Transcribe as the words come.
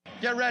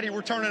Get ready,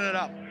 we're turning it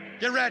up.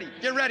 Get ready,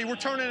 we're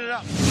turning it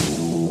up.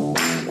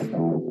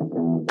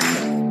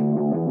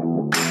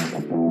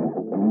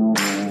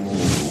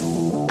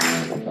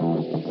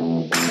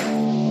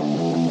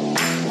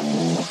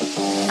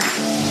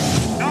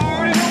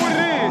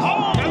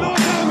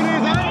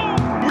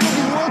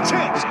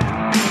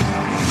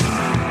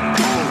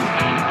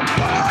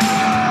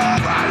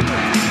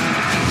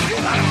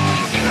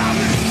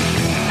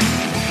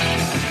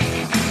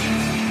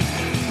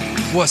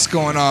 What's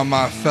going on,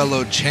 my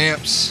fellow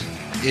champs?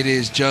 It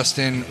is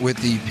Justin with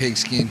the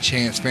Pigskin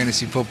Champs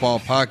Fantasy Football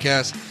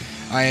Podcast.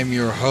 I am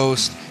your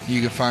host.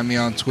 You can find me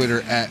on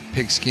Twitter at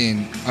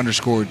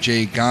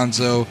pigskin_J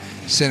Gonzo.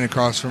 Sitting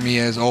across from me,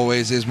 as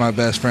always, is my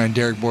best friend,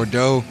 Derek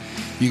Bordeaux.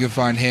 You can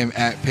find him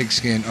at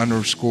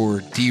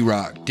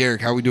pigskin_D-Rock.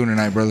 Derek, how we doing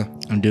tonight, brother?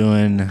 I'm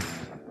doing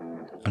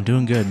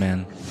good,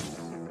 man.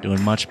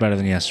 Doing much better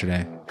than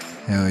yesterday.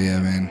 Hell yeah,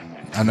 man.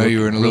 I know you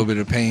were in a little bit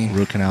of pain.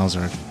 Root canals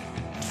are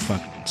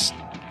fucking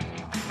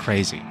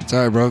crazy. It's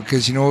all right, bro,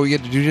 because you know what we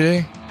get to do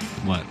today?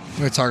 What? We're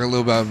going to talk a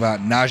little bit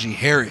about Najee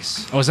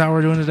Harris. Oh, is that what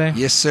we're doing today?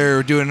 Yes, sir.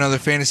 We're doing another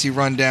fantasy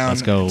rundown.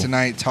 Let's go.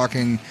 Tonight,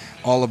 talking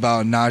all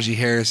about Najee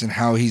Harris and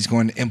how he's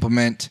going to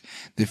implement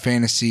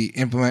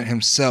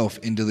himself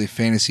into the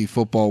fantasy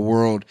football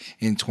world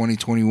in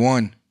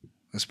 2021.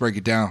 Let's break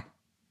it down.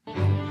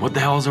 What the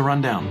hell is a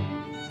rundown?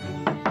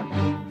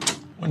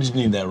 When did you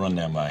need that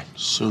rundown by?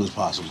 As soon as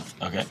possible.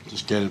 Okay.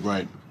 Just get it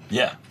right.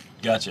 Yeah,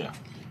 gotcha.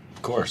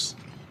 Of course.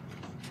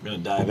 I'm going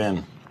to dive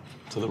in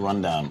to the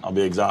rundown. I'll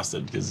be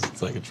exhausted because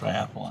it's like a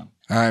triathlon.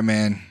 All right,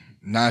 man.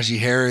 Najee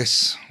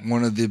Harris,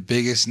 one of the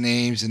biggest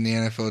names in the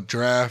NFL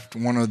draft,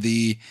 one of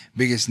the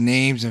biggest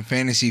names in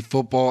fantasy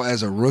football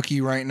as a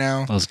rookie right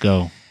now. Let's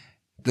go.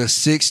 The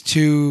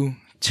 6'2",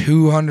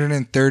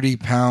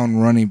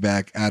 230-pound running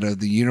back out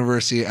of the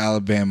University of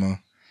Alabama.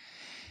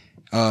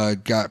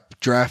 Got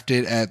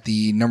drafted at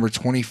the number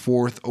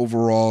 24th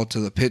overall to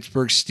the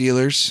Pittsburgh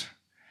Steelers.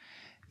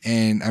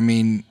 And, I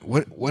mean,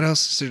 what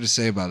else is there to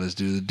say about this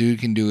dude? The dude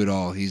can do it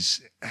all. He's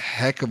a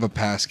heck of a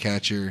pass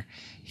catcher.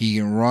 He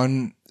can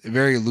run,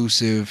 very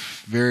elusive,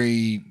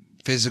 very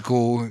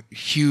physical,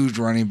 huge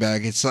running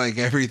back. It's like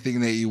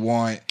everything that you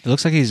want. It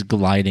looks like he's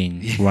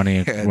gliding,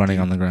 running dude.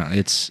 on the ground.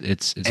 It's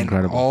And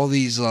incredible. all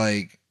these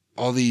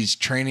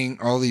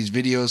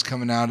videos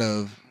coming out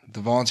of the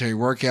voluntary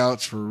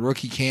workouts for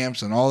rookie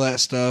camps and all that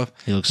stuff.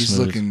 He's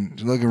smooth.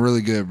 looking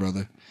really good,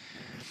 brother.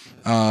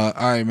 All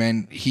right,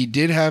 man. He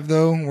did have,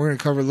 though, we're going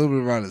to cover a little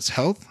bit about his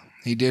health.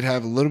 He did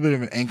have a little bit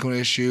of an ankle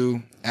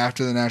issue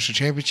after the national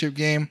championship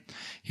game.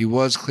 He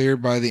was cleared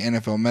by the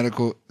NFL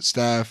medical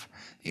staff.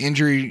 The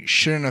injury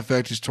shouldn't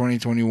affect his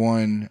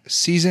 2021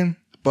 season,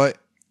 but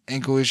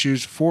ankle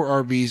issues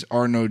for RBs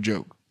are no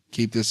joke.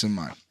 Keep this in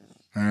mind.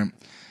 All right.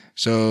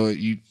 So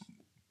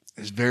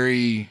it's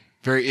very,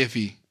 very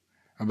iffy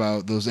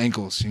about those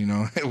ankles. You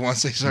know,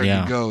 once they start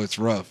to go, it's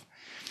rough.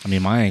 I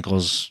mean, my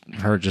ankles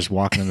hurt just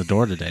walking in the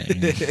door today. I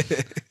mean, you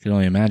can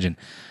only imagine.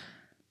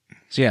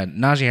 So, yeah,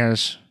 Najee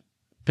Harris,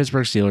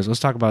 Pittsburgh Steelers. Let's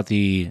talk about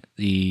the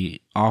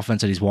offense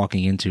that he's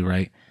walking into,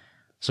 right?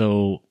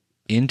 So,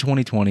 in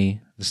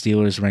 2020, the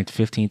Steelers ranked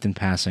 15th in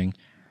passing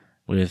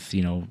with,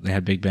 they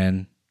had Big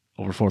Ben,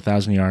 over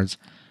 4,000 yards.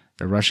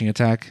 Their rushing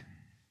attack,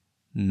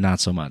 not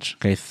so much.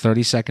 Okay,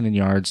 32nd in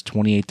yards,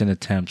 28th in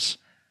attempts,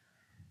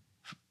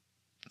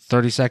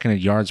 32nd in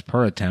yards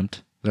per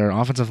attempt. Their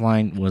offensive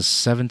line was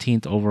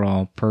 17th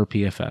overall per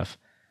PFF.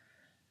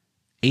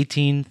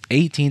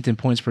 18th in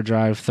points per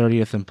drive,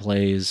 30th in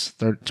plays,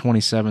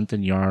 27th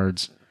in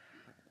yards.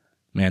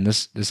 Man,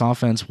 this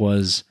offense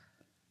was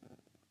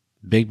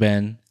Big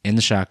Ben in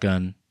the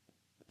shotgun,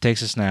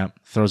 takes a snap,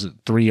 throws it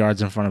 3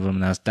 yards in front of him,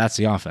 and that's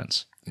the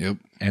offense. Yep.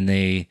 And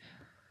they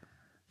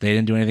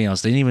didn't do anything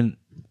else. They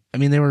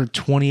they were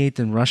 28th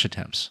in rush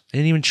attempts. They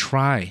didn't even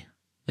try.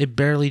 They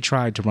barely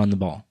tried to run the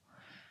ball.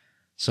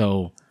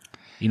 So,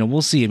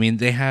 we'll see. I mean,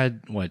 they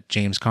had,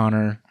 James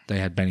Conner. They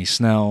had Benny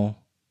Snell.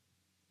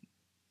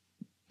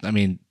 I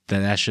mean,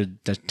 that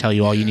should tell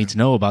you all you need to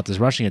know about this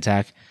rushing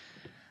attack.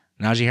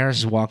 Najee Harris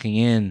is walking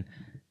in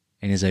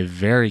and is a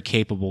very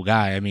capable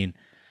guy. I mean,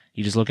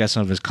 you just look at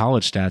some of his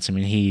college stats. I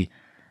mean, he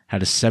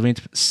had a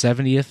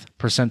 70th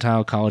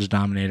percentile college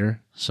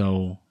dominator,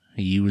 so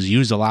he was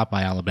used a lot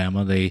by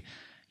Alabama. They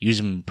used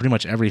him pretty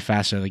much every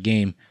facet of the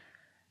game.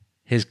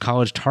 His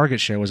college target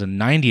share was a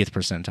 90th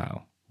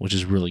percentile, which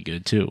is really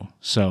good too.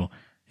 So,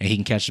 and he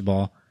can catch the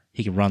ball.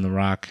 He can run the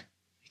rock.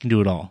 He can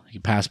do it all. He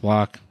can pass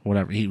block,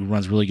 whatever. He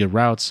runs really good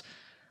routes.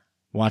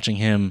 Watching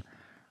him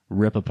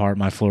rip apart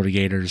my Florida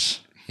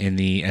Gators in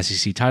the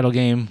SEC title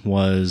game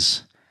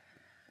was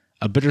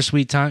a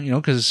bittersweet time,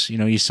 because,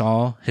 you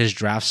saw his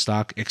draft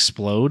stock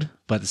explode,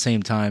 but at the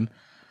same time,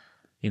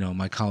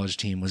 my college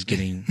team was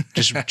getting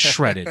just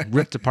shredded,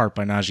 ripped apart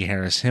by Najee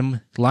Harris.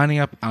 Him lining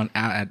up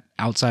at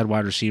outside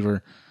wide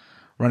receiver,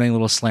 running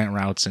little slant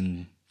routes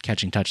and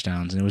catching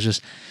touchdowns. And it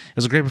was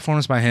a great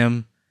performance by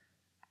him.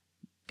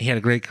 He had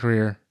a great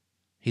career.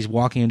 He's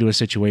walking into a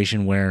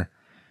situation where,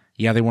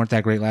 they weren't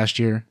that great last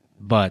year,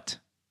 but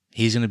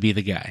he's going to be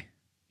the guy.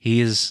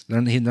 He's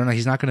not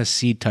going to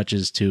cede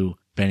touches to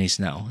Benny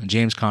Snell. And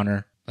James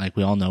Conner, like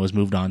we all know, has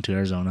moved on to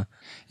Arizona.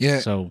 Yeah.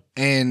 So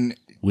and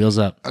wheels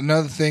up.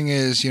 another thing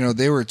is,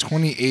 they were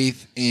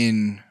 28th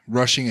in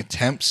rushing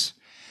attempts,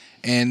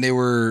 and they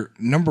were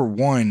number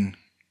 1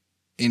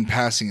 in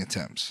passing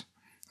attempts.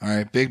 All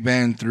right. Big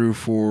Ben threw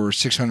for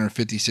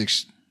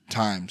 656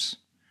 times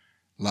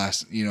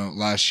last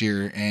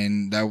year,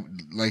 and that,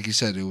 like you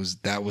said,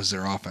 that was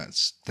their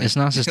offense. It's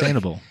not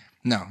sustainable.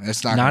 No,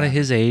 it's not. Not at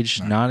his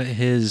age, not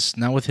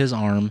with his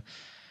arm.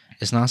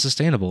 It's not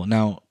sustainable.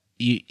 Now,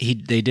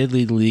 they did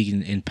lead the league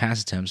in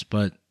pass attempts,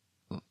 but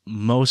a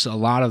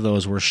lot of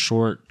those were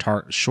short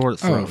throws.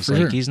 For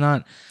sure. He's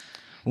not.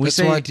 That's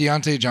why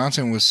Deontay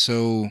Johnson was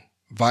so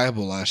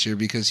viable last year,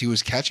 because he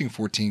was catching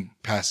 14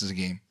 passes a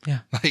game.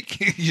 Yeah.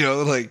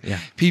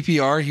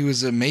 PPR, he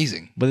was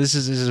amazing. But this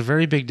is a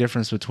very big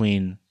difference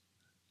between,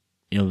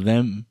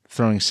 them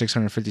throwing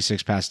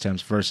 656 pass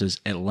attempts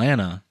versus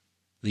Atlanta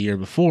the year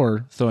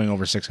before throwing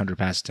over 600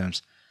 pass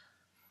attempts,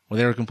 where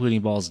they were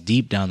completing balls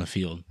deep down the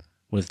field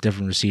with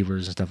different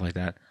receivers and stuff like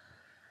that.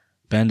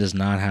 Ben does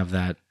not have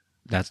that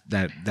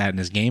in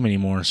his game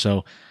anymore.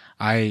 So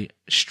I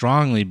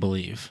strongly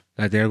believe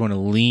that they're going to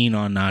lean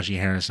on Najee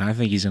Harris, and I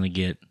think he's going to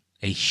get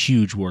a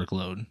huge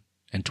workload.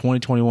 And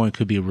 2021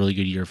 could be a really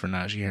good year for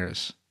Najee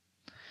Harris.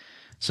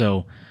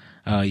 So,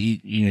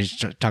 you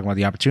talk about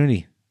the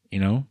opportunity.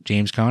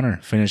 James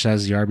Conner finished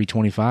as the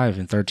RB25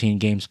 in 13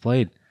 games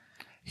played.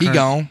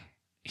 Gone.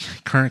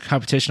 Current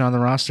competition on the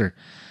roster.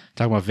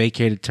 Talk about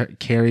vacated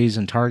carries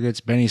and targets.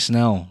 Benny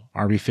Snell,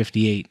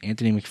 RB58.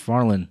 Anthony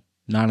McFarland,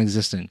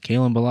 non-existent.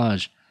 Kalen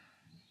Ballage.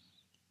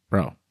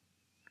 Bro,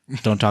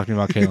 don't talk to me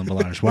about Kalen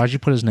Ballage. Why'd you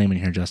put his name in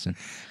here, Justin?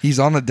 He's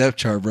on the depth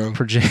chart, bro.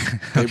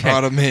 They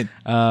brought him in.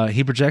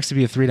 He projects to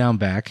be a 3-down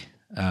back.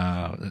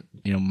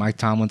 Mike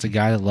Tomlin's a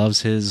guy that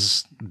loves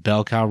his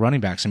bell cow running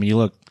backs. I mean, you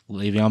look,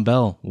 Le'Veon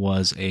Bell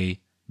was a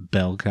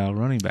bell cow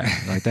running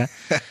back like that.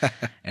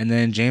 And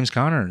then James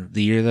Conner,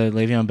 the year that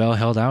Le'Veon Bell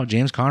held out,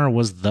 James Conner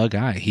was the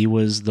guy. He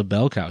was the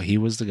bell cow. He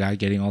was the guy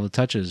getting all the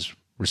touches,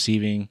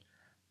 receiving,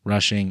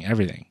 rushing,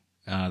 everything.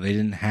 They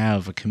didn't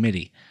have a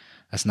committee.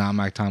 That's not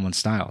Mike Tomlin's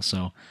style.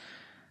 So,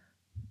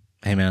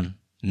 hey man,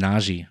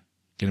 Najee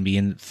going to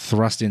be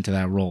thrust into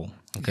that role.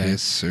 Okay.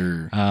 Yes,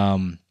 sir.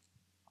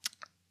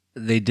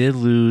 They did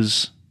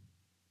lose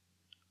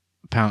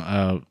one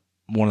of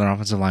their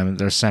offensive linemen,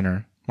 their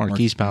center,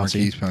 Marquise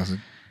Pouncey.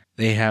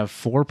 They have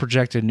 4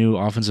 projected new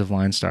offensive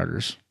line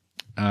starters,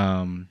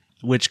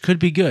 which could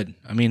be good.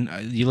 I mean,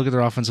 you look at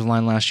their offensive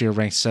line last year,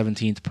 ranked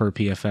 17th per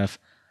PFF,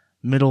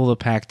 middle of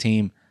the pack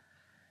team.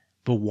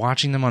 But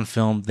watching them on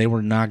film, they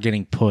were not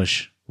getting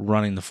push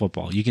running the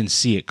football. You can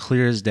see it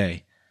clear as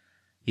day.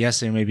 Yes,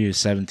 they may be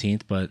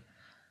 17th, but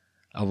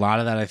a lot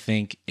of that, I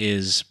think,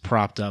 is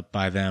propped up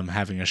by them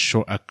having a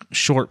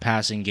short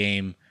passing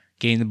game,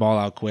 getting the ball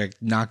out quick,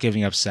 not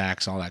giving up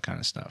sacks, all that kind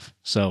of stuff.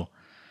 So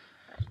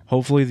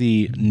hopefully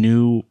the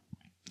new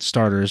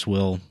starters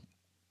will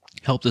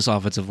help this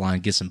offensive line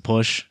get some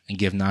push and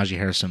give Najee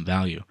Harris some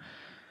value.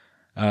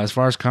 As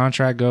far as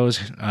contract goes,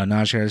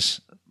 Najee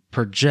Harris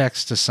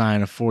projects to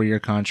sign a 4-year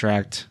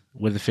contract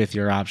with a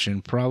 5th-year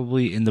option,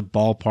 probably in the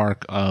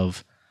ballpark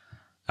of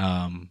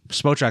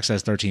Spotrac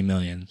says $13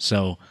 million,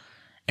 so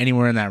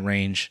anywhere in that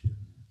range.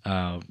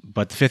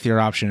 But the 5th-year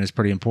option is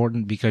pretty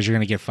important because you're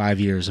going to get 5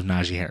 years of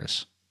Najee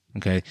Harris.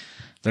 Okay,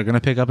 they're going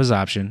to pick up his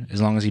option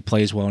as long as he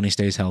plays well and he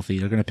stays healthy.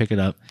 They're going to pick it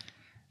up,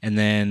 and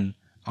then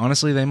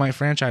honestly, they might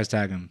franchise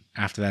tag him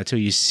after that too.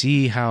 You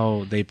see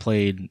how they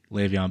played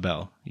Le'Veon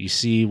Bell. You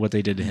see what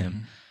they did to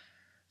him.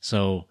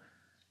 So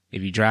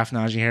if you draft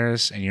Najee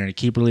Harris and you're in a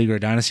keeper league or a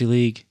dynasty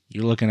league,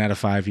 you're looking at a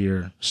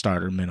 5-year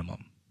starter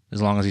minimum,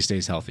 as long as he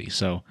stays healthy.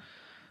 So,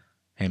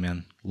 hey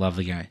man, love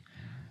the guy.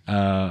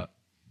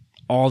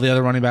 All the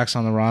other running backs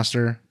on the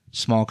roster,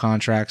 small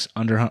contracts,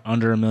 under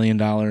 $1 million.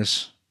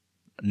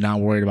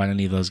 Not worried about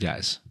any of those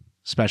guys,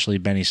 especially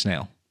Benny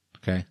Snell.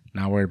 Okay,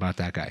 not worried about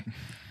that guy.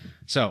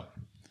 So,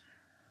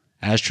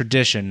 as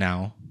tradition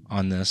now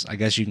on this, I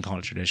guess you can call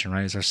it tradition,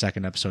 right? It's our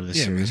 2nd episode of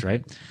this series,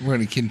 right? We're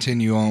going to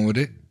continue on with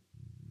it.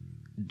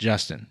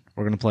 Justin,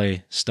 we're going to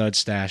play stud,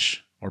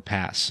 stash, or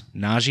pass.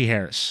 Najee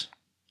Harris,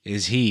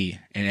 is he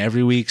an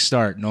every week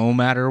start no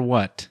matter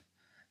what?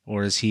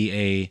 Or is he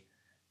a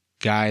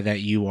guy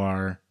that you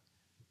are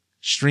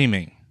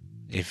streaming,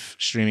 if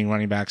streaming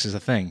running backs is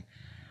a thing?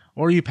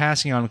 Or are you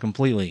passing on him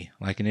completely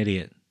like an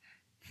idiot?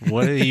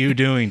 What are you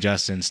doing,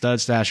 Justin? Stud,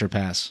 stash, or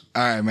pass?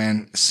 All right,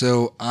 man.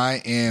 So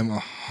I am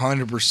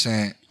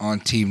 100%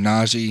 on Team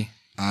Najee.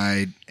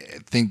 I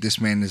think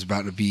this man is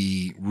about to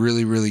be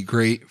really, really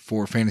great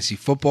for fantasy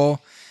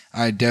football.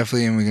 I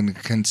definitely am going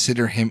to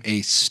consider him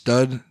a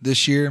stud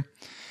this year.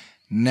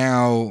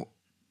 Now,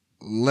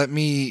 let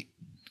me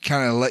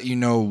kind of let you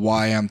know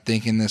why I'm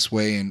thinking this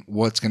way and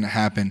what's going to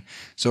happen.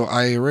 So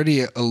I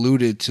already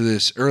alluded to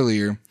this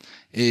earlier,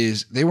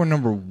 is they were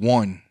number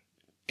 1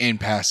 in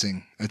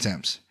passing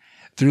attempts.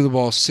 Threw the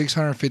ball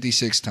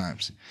 656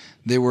 times.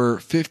 They were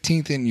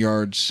 15th in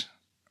yards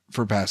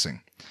for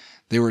passing.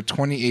 They were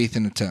 28th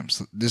in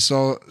attempts. This is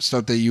all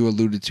stuff that you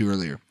alluded to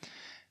earlier.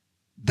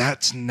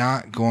 That's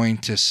not going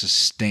to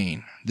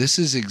sustain. This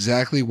is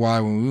exactly why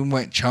when we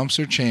went chumps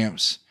or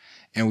champs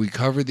and we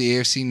covered the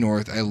AFC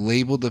North, I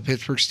labeled the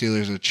Pittsburgh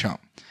Steelers a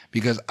chump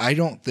because I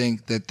don't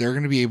think that they're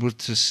going to be able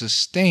to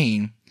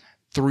sustain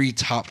 3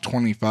 top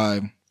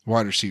 25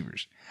 wide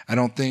receivers. I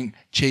don't think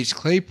Chase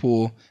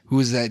Claypool, who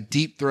is that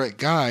deep threat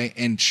guy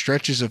and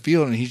stretches the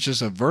field and he's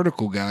just a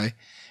vertical guy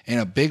and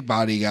a big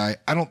body guy,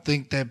 I don't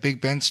think that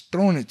Big Ben's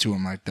throwing it to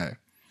him like that.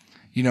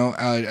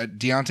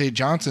 Deontay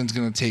Johnson's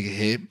going to take a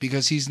hit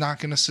because he's not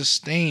going to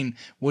sustain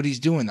what he's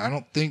doing. I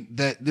don't think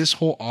that this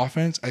whole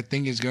offense, I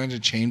think, is going to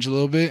change a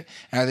little bit.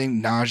 And I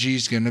think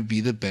Najee's going to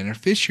be the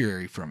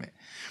beneficiary from it.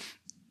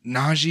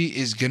 Najee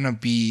is going to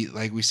be,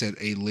 like we said,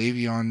 a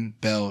Le'Veon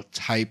Bell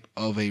type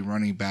of a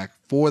running back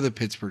for the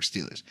Pittsburgh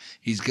Steelers.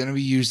 He's going to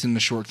be used in the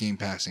short game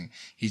passing.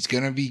 He's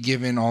going to be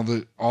given all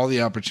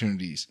the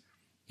opportunities.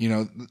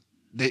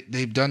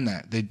 They've done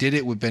that. They did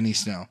it with Benny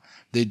Snell.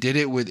 They did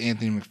it with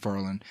Anthony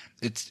McFarland.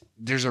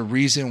 There's a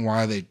reason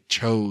why they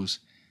chose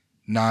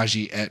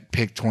Najee at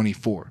pick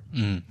 24.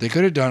 They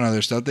could have done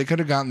other stuff. They could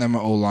have gotten them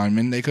an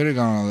O-lineman. They could have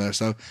gone all that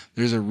stuff.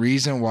 There's a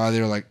reason why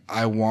they're like,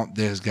 I want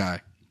this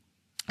guy.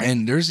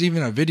 And there's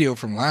even a video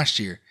from last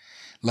year,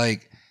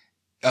 like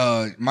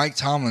Mike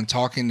Tomlin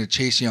talking to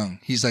Chase Young.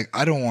 He's like,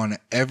 I don't want to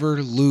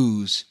ever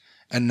lose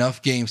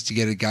enough games to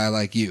get a guy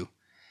like you.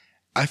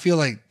 I feel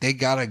like they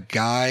got a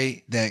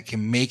guy that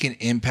can make an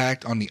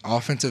impact on the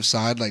offensive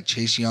side like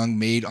Chase Young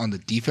made on the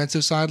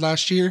defensive side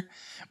last year,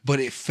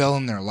 but it fell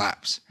in their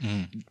laps.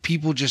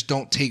 People just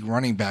don't take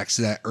running backs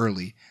that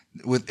early,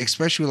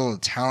 especially with all the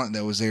talent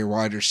that was there,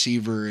 wide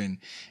receiver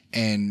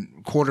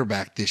and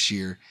quarterback this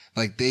year.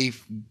 Like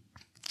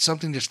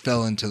something just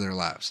fell into their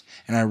laps.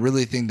 And I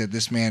really think that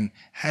this man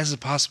has the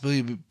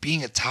possibility of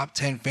being a top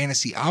 10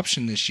 fantasy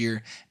option this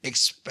year,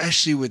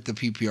 especially with the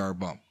PPR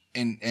bump.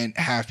 And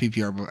half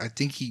PPR, but I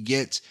think he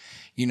gets,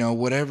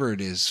 whatever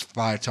it is,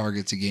 5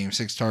 targets a game,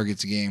 6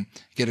 targets a game,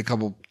 get a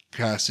couple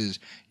passes,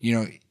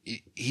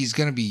 he's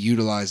going to be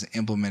utilized and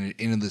implemented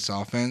into this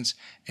offense,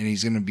 and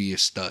he's going to be a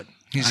stud.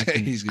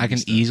 I can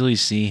easily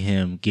see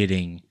him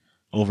getting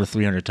over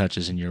 300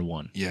 touches in year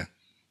 1. Yeah.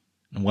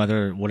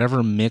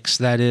 Whatever mix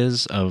that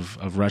is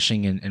of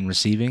rushing and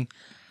receiving,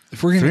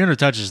 if we're 300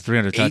 touches,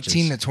 300 touches.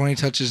 18 to 20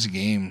 touches a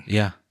game.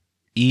 Yeah.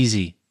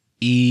 Easy.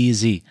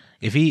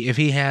 If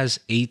he has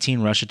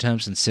 18 rush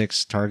attempts and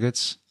 6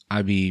 targets,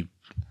 I'd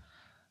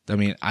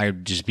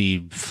just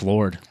be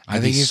floored.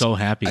 I'd be so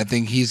happy. I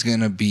think he's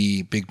going to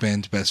be Big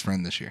Ben's best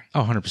friend this year.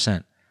 Oh,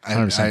 100%.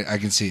 100%. I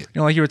can see it.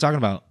 Like you were talking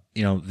about,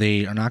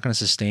 they are not going to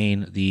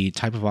sustain the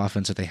type of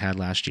offense that they had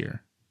last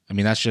year. I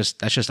mean, that's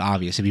just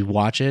obvious. If you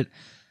watch it,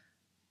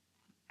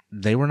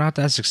 they were not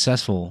that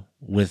successful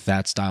with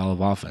that style of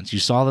offense. You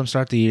saw them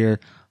start the year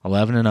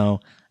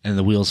 11-0, and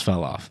the wheels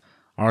fell off.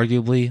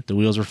 Arguably, the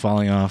wheels were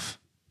falling off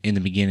in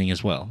the beginning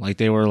as well. Like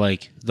they were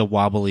like the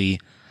wobbly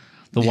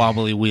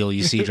wheel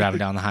you see driving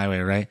down the highway,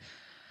 right?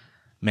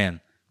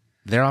 Man,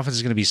 their offense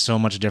is going to be so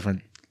much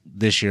different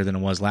this year than it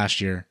was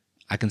last year.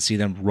 I can see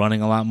them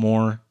running a lot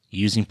more,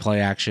 using play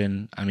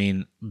action. I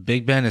mean,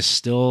 Big Ben is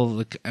still,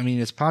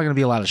 it's probably going to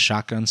be a lot of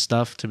shotgun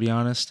stuff, to be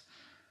honest.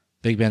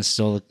 Big Ben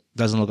still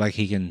doesn't look like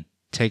he can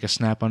take a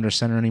snap under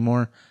center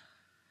anymore.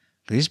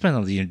 He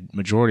spent the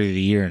majority of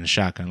the year in the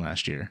shotgun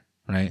last year,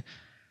 right?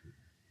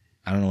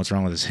 I don't know what's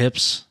wrong with his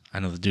hips. I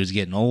know the dude's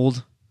getting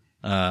old.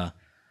 But,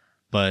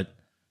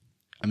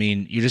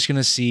 you're just going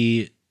to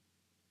see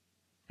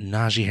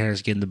Najee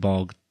Harris getting the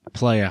ball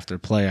play after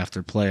play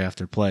after play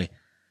after play.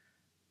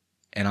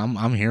 And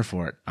I'm here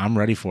for it. I'm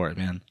ready for it,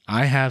 man.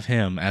 I have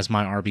him as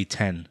my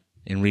RB10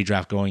 in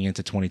redraft going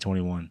into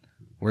 2021.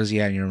 Where's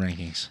he at in your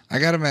rankings? I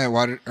got him at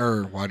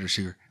wide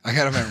receiver. I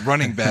got him at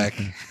running back.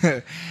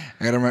 I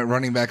got him at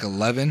running back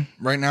 11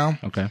 right now.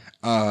 Okay.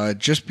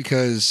 Just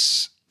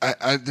because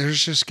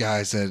there's just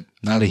guys that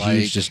not a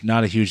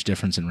huge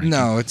difference in rankings.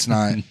 No, it's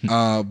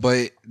not.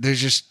 But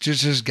there's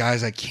just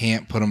guys I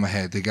can't put them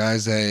ahead. The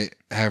guys that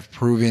have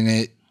proven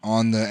it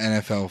on the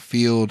NFL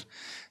field,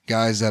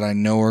 guys that I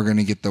know are going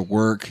to get the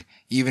work,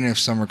 even if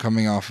some are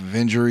coming off of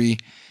injury.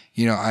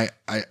 I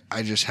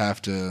just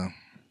have to.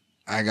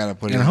 I gotta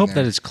put it. And I hope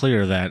there. that it's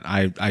clear that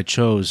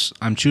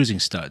I'm choosing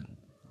stud.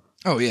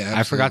 Oh yeah, absolutely.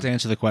 I forgot to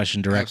answer the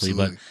question directly,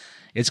 Absolutely. but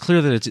it's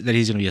clear that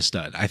he's going to be a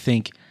stud. I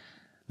think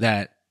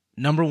that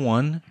number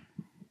one,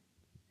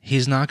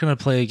 he's not going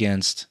to play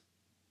against,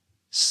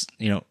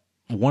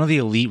 one of the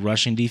elite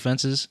rushing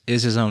defenses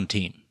is his own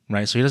team,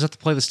 right? So he doesn't have to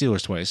play the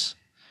Steelers twice.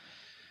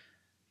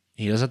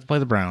 He doesn't have to play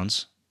the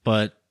Browns,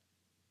 but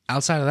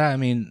outside of that,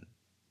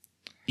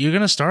 you're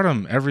going to start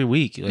him every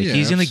week.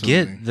 He's going to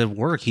get the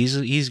work.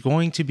 He's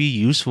going to be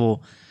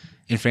useful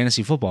in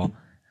fantasy football.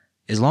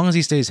 As long as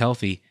he stays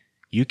healthy,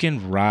 you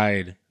can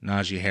ride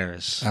Najee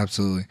Harris.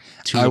 Absolutely.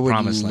 To the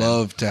promised land. I would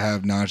love to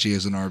have Najee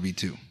as an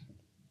RB2.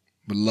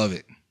 Would love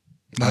it.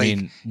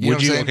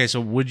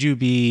 Would you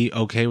be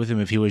okay with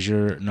him if he was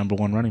your number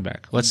one running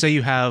back? Let's say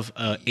you have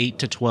a 8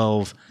 to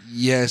 12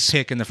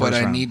 pick in the first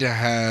round. But I need to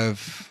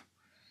have...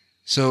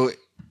 So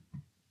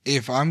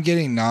if I'm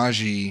getting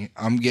Najee,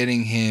 I'm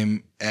getting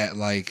him at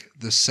like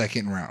the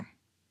second round.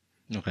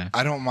 Okay.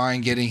 I don't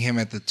mind getting him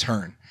at the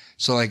turn.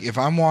 So like if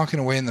I'm walking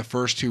away in the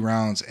first 2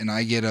 rounds and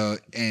I get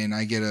an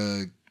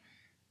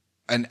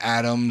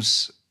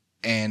Adams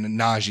and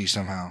Najee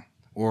somehow,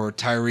 or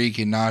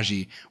Tyreek and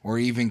Najee, or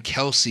even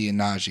Kelsey and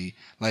Najee,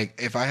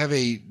 like if I have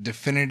a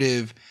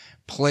definitive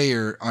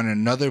player on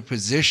another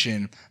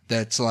position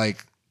that's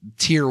like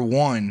tier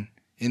 1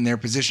 in their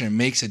position, it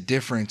makes a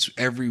difference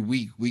every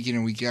week in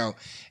and week out.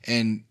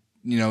 And,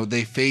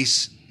 they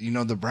face,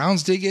 the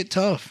Browns did get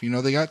tough.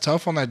 They got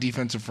tough on that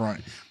defensive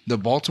front. The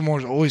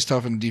Baltimore's always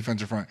tough in the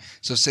defensive front.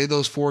 So say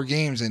those 4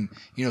 games and,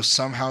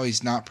 somehow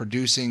he's not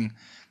producing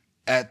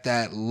at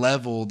that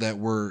level that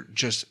we're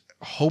just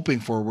hoping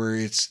for, where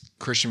it's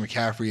Christian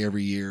McCaffrey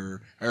every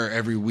year or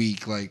every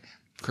week. Like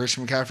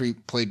Christian McCaffrey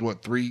played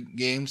 3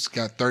 games,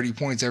 got 30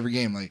 points every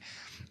game. Like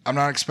I'm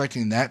not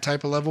expecting that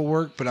type of level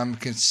work, but I'm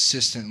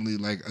consistently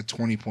like a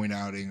 20-point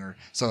outing or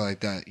something like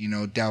that.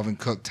 Dalvin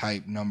Cook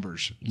type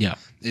numbers. Yeah.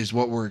 Is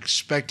what we're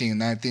expecting.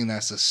 And I think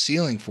that's the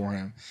ceiling for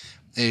him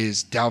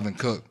is Dalvin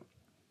Cook.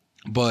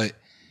 But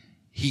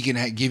he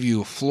can give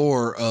you a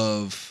floor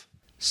of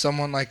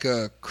someone like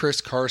a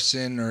Chris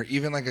Carson or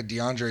even like a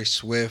DeAndre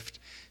Swift.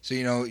 So,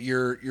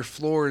 your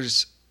floor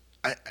is,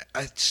 I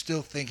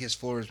still think his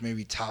floor is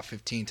maybe top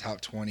 15,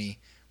 top 20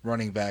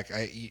 running back.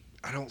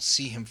 I don't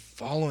see him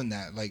following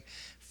that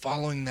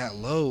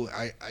low.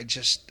 I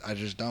just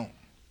don't.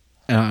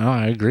 No,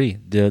 I agree.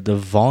 The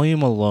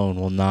volume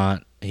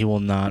alone he will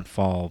not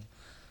fall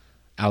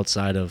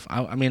outside of,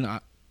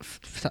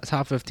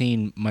 top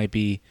 15 might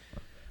be,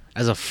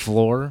 as a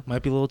floor,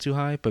 might be a little too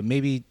high, but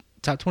maybe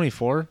top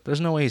 24, there's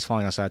no way he's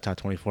falling outside top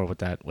 24 with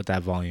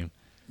that volume.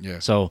 Yeah.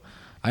 So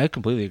I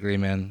completely agree,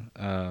 man.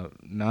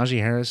 Najee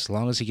Harris, as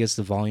long as he gets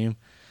the volume,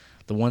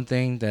 the one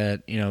thing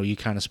that, you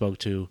kind of spoke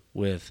to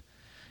with,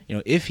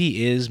 if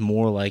he is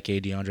more like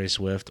a DeAndre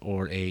Swift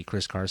or a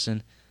Chris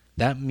Carson,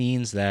 that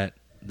means that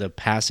the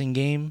passing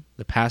game,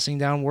 the passing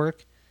down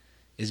work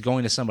is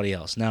going to somebody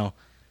else. Now,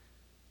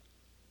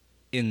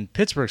 in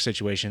Pittsburgh's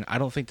situation, I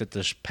don't think that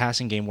the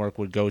passing game work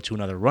would go to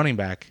another running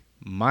back.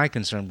 My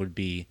concern would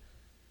be,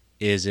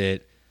 is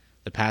it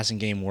the passing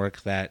game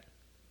work that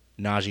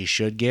Najee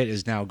should get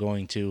is now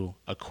going to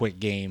a quick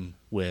game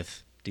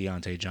with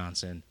Deontay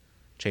Johnson,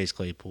 Chase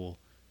Claypool,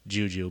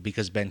 Juju,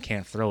 because Ben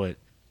can't throw it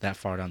that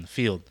far down the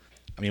field.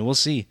 We'll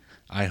see.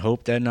 I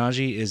hope that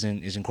Najee is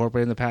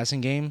incorporated in the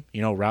passing game,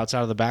 routes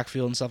out of the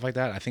backfield and stuff like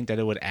that. I think that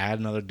it would add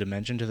another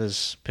dimension to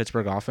this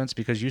Pittsburgh offense,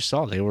 because you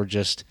saw they were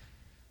just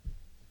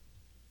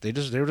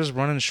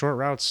running short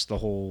routes the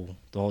whole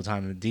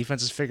time. The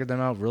defenses figured them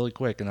out really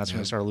quick, and that's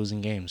when they started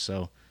losing games.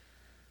 So,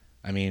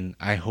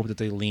 I hope that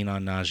they lean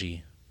on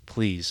Najee.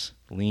 Please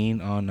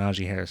lean on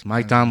Najee Harris.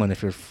 Mike Tomlin,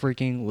 if you're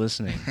freaking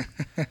listening,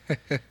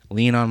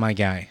 lean on my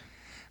guy.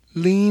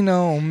 Lean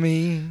on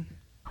me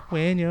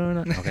when you're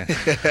not. Okay,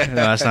 no,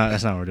 that's not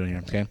what we're doing here.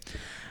 Okay,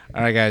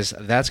 all right, guys,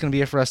 that's gonna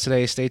be it for us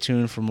today. Stay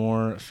tuned for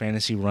more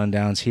fantasy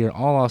rundowns here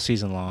all off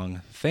season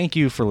long. Thank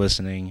you for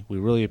listening. We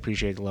really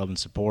appreciate the love and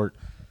support.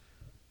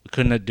 We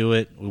couldn't do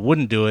it. We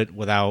wouldn't do it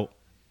without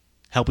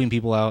helping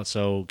people out.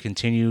 So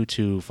continue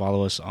to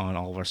follow us on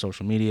all of our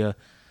social media.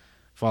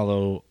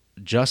 Follow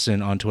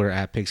Justin on Twitter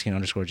at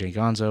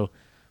pigskin_jgonzo.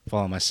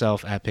 Follow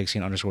myself at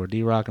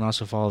pigskin_drock, and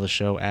also follow the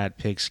show at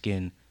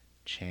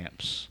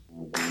pigskin_champs.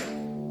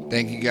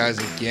 Thank you guys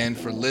again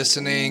for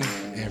listening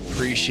and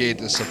appreciate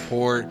the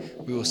support.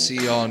 We will see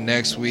y'all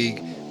next week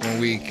when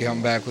we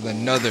come back with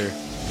another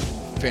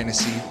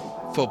fantasy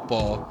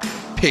football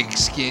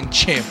pigskin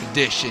champ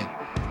edition.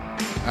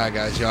 All right,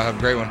 guys, y'all have a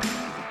great one.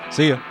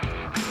 See ya.